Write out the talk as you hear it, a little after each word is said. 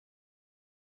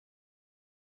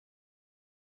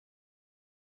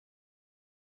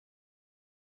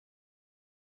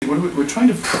We're trying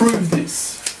to prove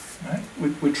this. Right?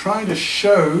 We're trying to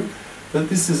show that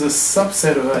this is a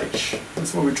subset of H.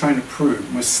 That's what we're trying to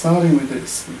prove. We're starting with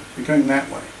this. We're going that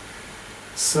way.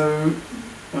 So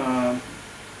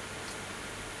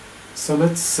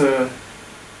let's,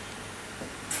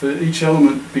 for each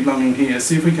element belonging here,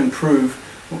 see if we can prove.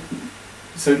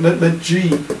 So let G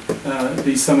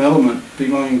be some element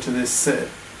belonging to this set,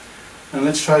 and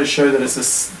let's try to show that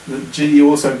that G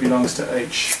also belongs to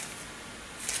H.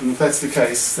 And if that's the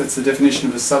case, that's the definition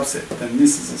of a subset. Then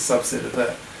this is a subset of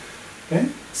that. Okay.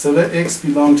 So let X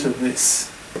belong to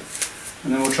this,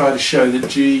 and then we'll try to show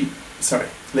that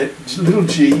let little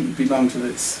g belong to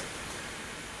this,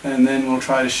 and then we'll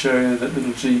try to show that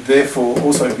little g therefore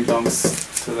also belongs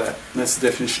to that. And that's the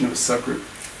definition of a subgroup.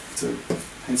 So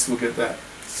hence we'll get that.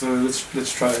 So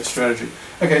let's try that strategy.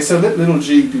 Okay, so let little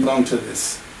g belong to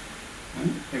this,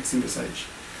 right? X inverse H.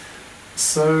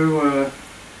 So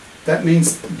that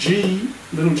means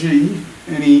little g,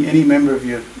 any member of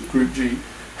your group G,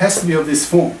 has to be of this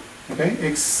form. Okay,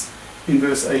 X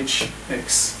inverse H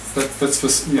X. That's for,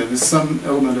 there's some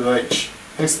element of H.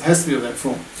 Has to be of that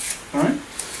form. All right.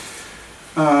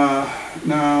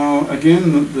 Now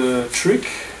again, the trick.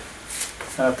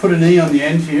 Put an E on the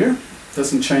end here.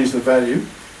 Doesn't change the value.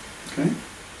 Okay.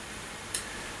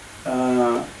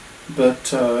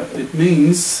 But it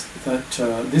means that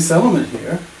this element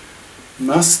here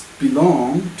must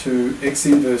belong to X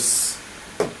inverse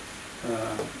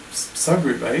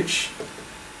subgroup H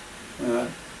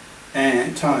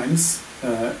and times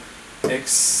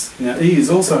X. Now E is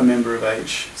also a member of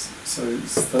H, so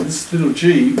this little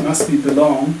g must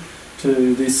belong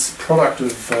to this product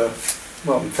of,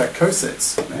 well, in fact,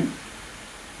 cosets. Right?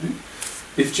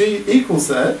 If G equals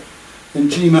that, then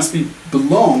G must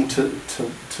belong to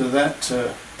that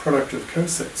product of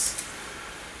cosets.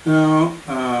 Now,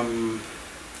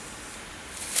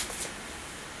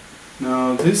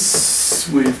 now this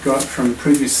we've got from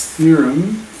previous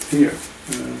theorem here.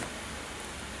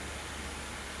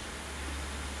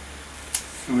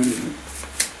 Wait a minute.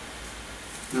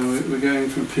 No, we're going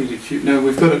from P to Q. No,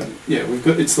 we've got it. Yeah,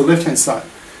 it's the left-hand side.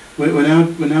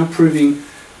 We're now proving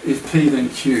if P then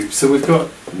Q. So we've got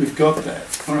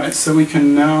that. All right. So we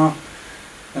can now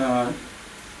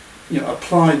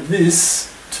apply this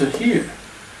to here.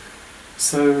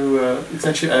 So it's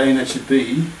actually A and actually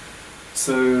B.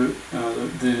 So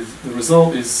the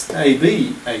result is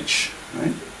ABH,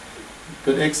 right?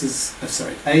 But X is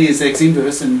A is X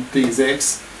inverse and B is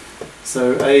X.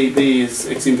 So AB is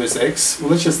X inverse X. Well,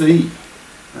 that's just the E,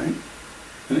 right?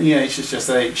 And EH is just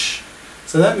H.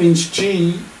 So that means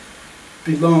G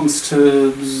belongs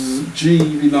to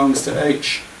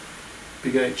H,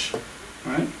 big H,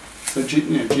 right? So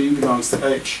G belongs to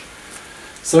H.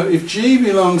 So if G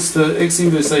belongs to X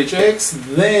inverse HX,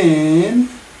 then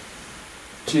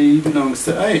G belongs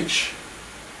to H.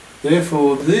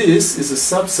 Therefore, this is a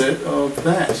subset of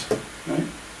that, right?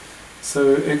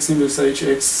 So X inverse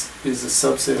HX is a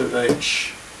subset of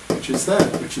H, which is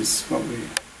that, which is what we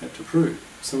had to prove.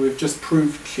 So we've just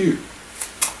proved Q.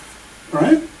 All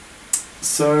right?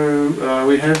 So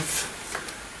we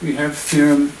have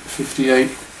theorem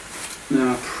 58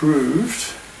 now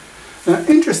proved. Now,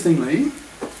 interestingly,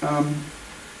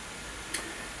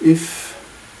 if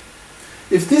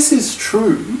this is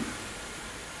true,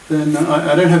 then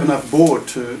I don't have enough board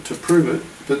to prove it,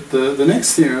 but the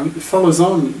next theorem follows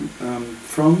on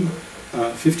from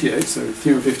 58, so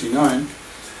theorem 59.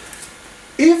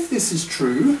 If this is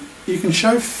true, you can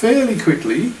show fairly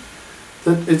quickly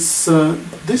that it's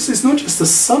this is not just a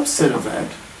subset of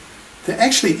that, they're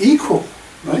actually equal,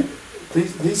 right?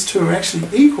 These two are actually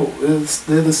equal.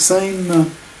 They're the same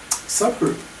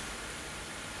subgroup,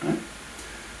 right?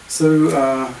 So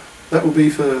that will be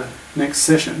for next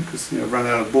session, because I've run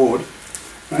out of board,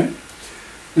 right?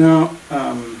 Now,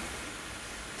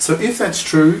 so if that's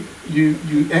true, you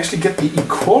actually get the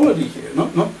equality here,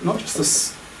 not just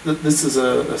this, that this is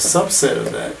a subset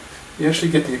of that. You actually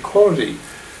get the equality.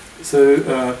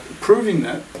 So proving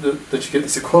that you get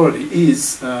this equality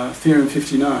is theorem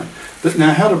 59. But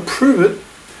now, how to prove it?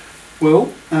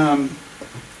 Well,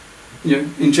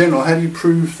 in general, how do you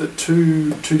prove that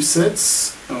two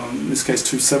sets, in this case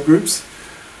two subgroups,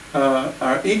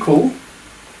 are equal?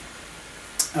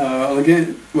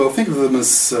 Well, think of them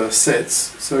as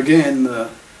sets. So again,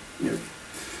 you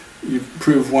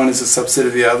prove one is a subset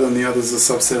of the other, and the other is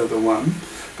a subset of the one.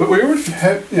 But we already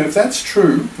have, if that's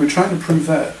true, we're trying to prove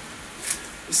that.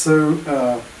 So,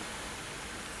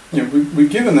 we've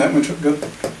given that.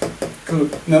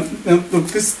 Now, look,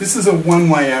 this is a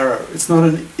one-way arrow.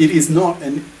 It is not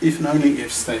an if and only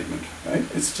if statement, right?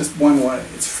 It's just one way.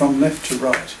 It's from left to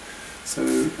right. So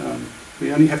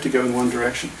we only have to go in one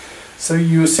direction. So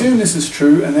you assume this is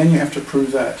true, and then you have to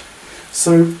prove that.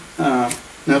 So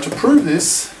now to prove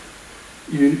this,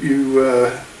 you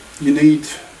need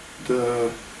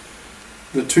the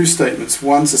two statements.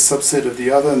 One's a subset of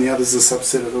the other, and the other's a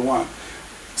subset of the one.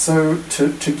 So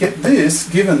to get this,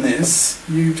 given this,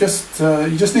 you just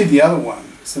need the other one.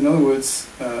 So in other words,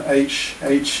 H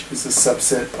is a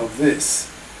subset of this.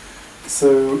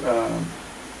 So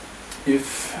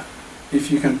if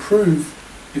you can prove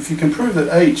that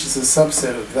H is a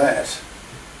subset of that,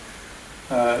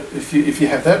 if you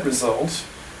have that result,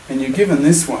 and you're given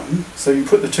this one, so you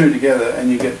put the two together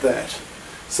and you get that.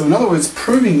 So in other words,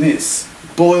 proving this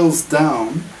boils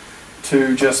down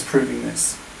to just proving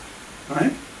this,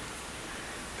 right?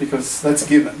 Because that's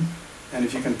given, and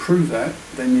if you can prove that,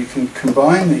 then you can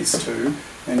combine these two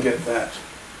and get that.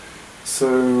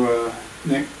 So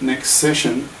next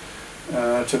session,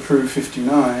 to prove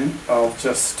 59, I'll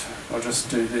just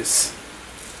do this.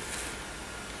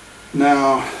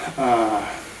 Now,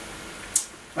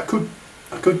 I could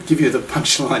give you the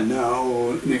punchline now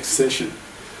or next session.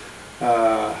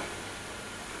 Well,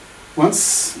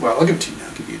 I'll give it to you now.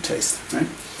 I'll give you a taste, right?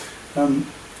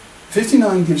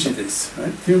 59 gives you this,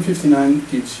 right? Theorem 59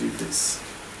 gives you this.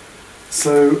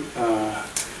 So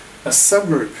a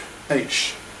subgroup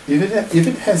H, if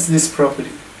it has this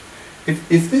property,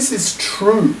 if this is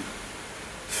true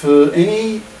for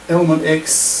any element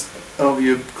X of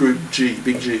your group G,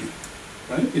 big G,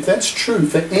 right? If that's true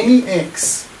for any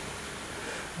X,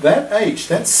 that H,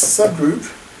 that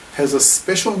subgroup, has a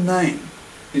special name.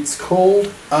 It's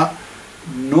called a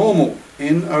normal,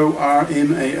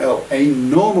 N-O-R-M-A-L, a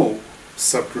normal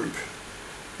subgroup.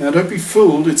 Now don't be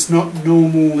fooled, it's not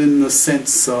normal in the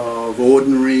sense of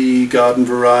ordinary, garden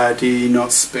variety,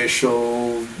 not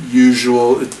special,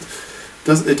 usual. It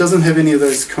doesn't have any of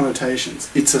those connotations.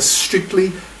 It's a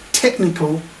strictly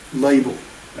technical label,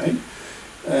 right?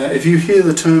 If you hear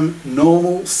the term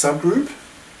normal subgroup,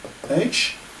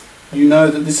 H, you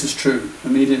know that this is true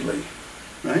immediately,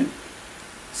 right?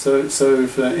 So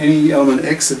for any element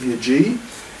X of your G,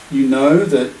 you know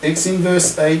that X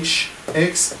inverse H,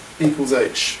 X equals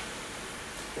H.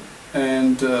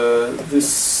 And what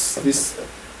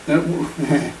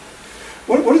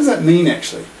does that mean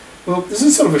actually? Well, this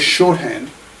is sort of a shorthand.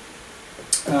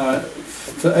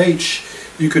 For H,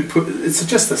 you could put, it's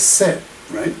just a set,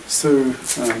 right? So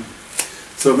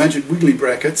imagine wiggly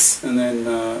brackets, and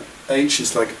then H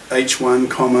is like H1,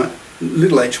 comma,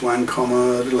 little h1,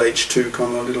 comma, little h2,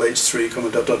 comma, little h3, comma,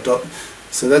 dot, dot, dot.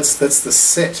 So that's the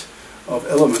set of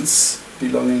elements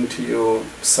belonging to your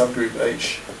subgroup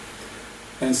H.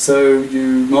 And so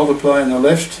you multiply on the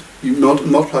left, you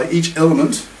multiply each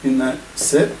element in that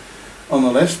set on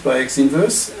the left by X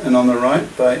inverse, and on the right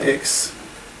by X.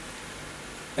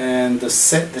 And the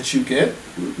set that you get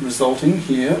resulting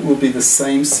here will be the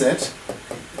same set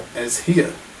as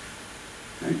here.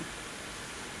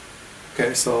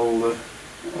 Okay, so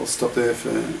I'll stop there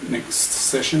for next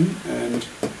session and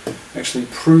actually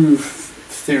prove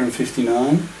theorem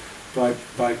 59 by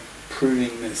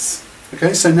proving this.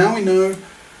 Okay, so now we know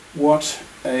what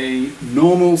a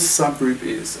normal subgroup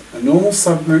is. A normal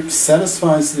subgroup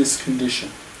satisfies this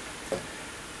condition.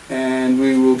 And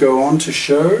we will go on to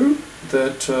show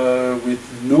that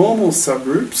with normal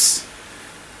subgroups,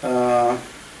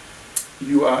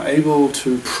 you are able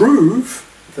to prove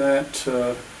that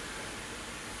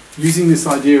using this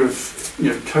idea of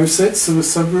cosets of a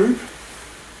subgroup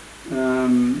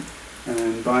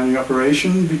and binary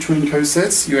operation between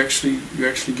cosets, you actually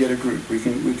get a group. We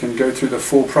can go through the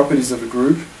four properties of a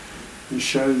group and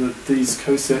show that these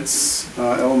cosets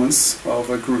are elements of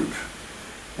a group.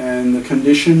 And the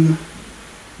condition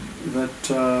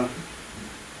that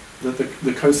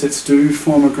the cosets do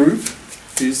form a group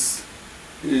is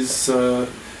the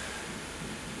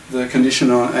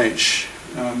condition on H.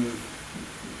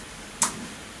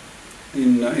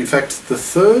 In fact, the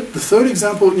third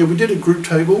example, we did a group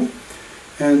table,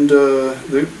 and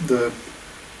the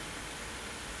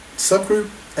subgroup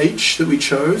H that we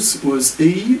chose was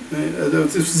E.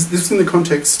 This was in the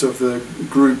context of the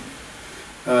group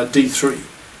D3,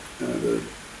 the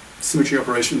symmetry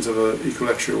operations of an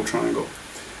equilateral triangle.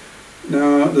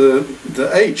 Now, the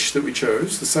H that we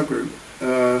chose, the subgroup,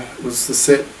 was the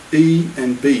set E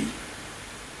and B.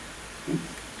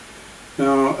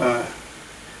 Now,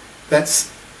 that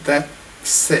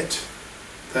set,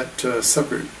 that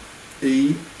subgroup,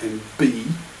 E and B,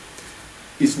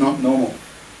 is not normal.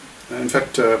 In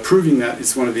fact, proving that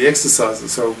is one of the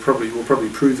exercises, so we'll probably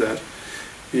prove that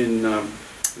in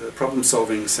the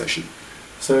problem-solving session.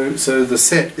 So the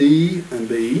set E and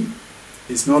B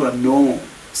is not a normal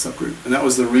subgroup. And that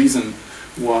was the reason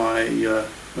why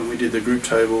when we did the group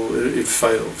table, it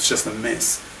failed. It's just a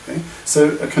mess. Okay?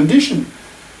 So a condition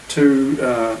to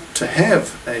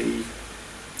have a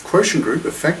quotient group,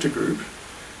 a factor group,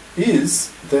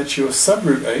 is that your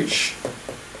subgroup H,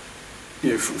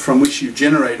 from which you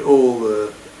generate all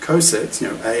the cosets,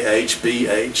 AH,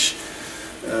 BH,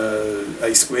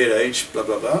 A squared H, blah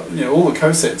blah blah, all the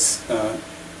cosets,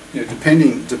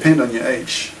 depend on your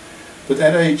H, but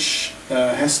that H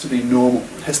has to be normal.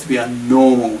 It has to be a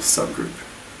normal subgroup.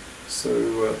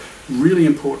 So really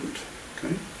important.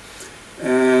 Okay,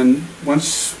 and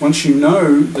once you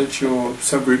know that your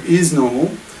subgroup is normal,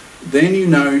 then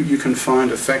you can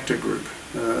find a factor group,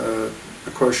 a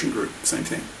quotient group, same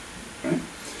thing. Right?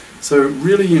 So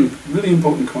really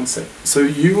important concept. So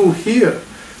you will hear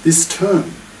this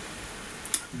term,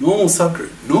 normal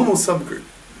subgroup.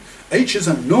 H is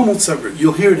a normal subgroup.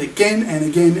 You'll hear it again and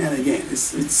again and again.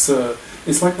 It's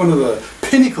like one of the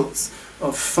pinnacles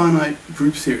of finite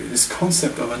group theory, this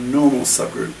concept of a normal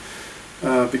subgroup.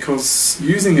 Because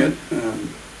using it,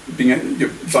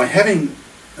 by having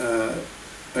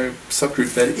a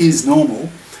subgroup that is normal,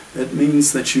 it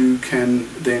means that you can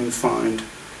then find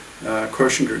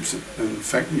quotient groups and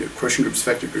quotient groups,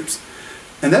 factor groups.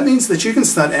 And that means that you can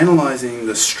start analyzing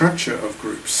the structure of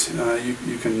groups.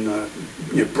 You can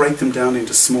break them down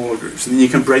into smaller groups, and then you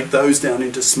can break those down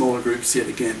into smaller groups yet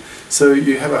again. So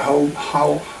you have a whole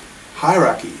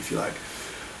hierarchy, if you like,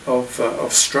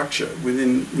 of structure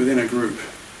within a group.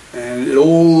 And it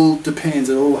all depends,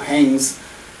 it all hangs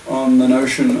on the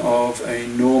notion of a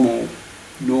normal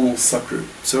subgroup.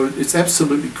 So it's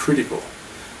absolutely critical.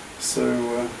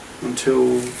 So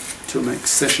until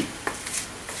next session.